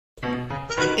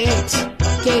Eggs,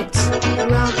 gates,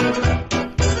 grounded.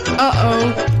 Uh-oh.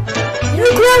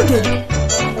 You're grounded.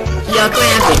 You're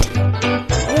grounded.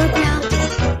 You're grounded.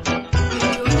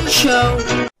 Enjoy the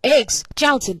show. Eggs,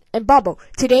 Johnson, and Bubble.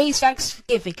 Today is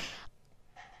Thanksgiving.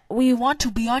 We want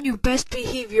to be on your best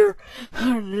behavior.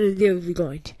 We're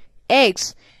going.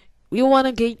 Eggs, we want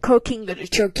to get cooking the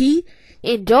turkey.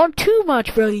 And don't too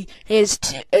much, Brody.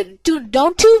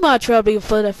 Don't too much, Brody,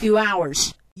 for a few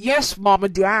hours. Yes, Mom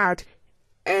and Dad.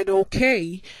 And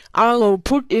okay, I'll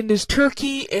put in this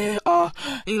turkey and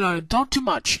don't too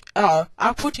much.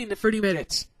 I'll put in the 30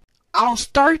 minutes. I'll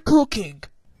start cooking.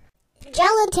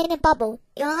 Gelatin and Bubble,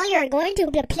 you're going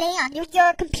to play on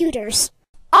your computers.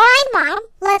 Alright, Mom,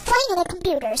 let's play on the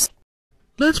computers.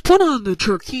 Let's put on the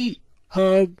turkey.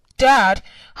 Dad,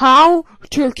 how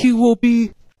turkey will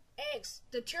be? Eggs,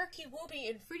 the turkey will be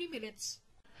in 30 minutes.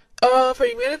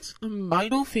 30 minutes? I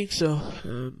don't think so.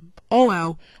 Oh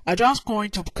well, I'm just going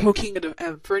to cooking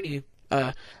the 30.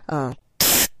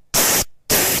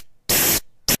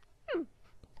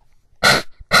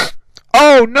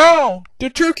 Oh no! The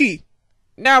turkey!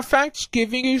 Now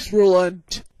Thanksgiving is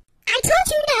ruined. I told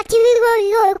you not to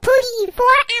put in 4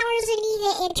 hours and eat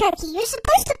it in turkey. You're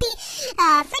supposed to be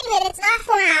 30 minutes, not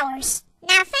 4 hours.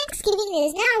 Now Thanksgiving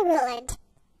is now ruined.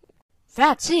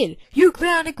 That's it. You're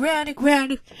grounded,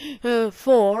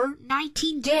 for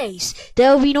 19 days.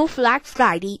 There'll be no Black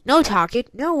Friday, no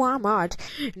Target, no Walmart,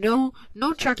 no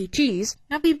Chuck E. Cheese,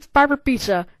 no beef barber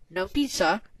pizza, no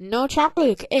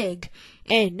chocolate egg,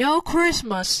 and no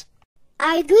Christmas.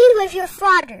 I agree with your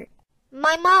father.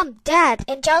 My mom, Dad,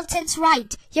 and Jonathan's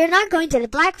right. You're not going to the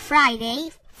Black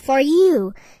Friday for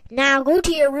you. Now go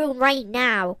to your room right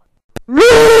now.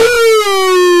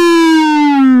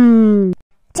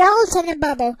 Gelatin and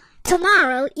Bubble,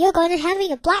 tomorrow you're going to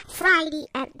having a Black Friday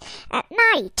at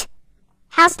night.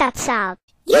 How's that sound?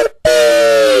 You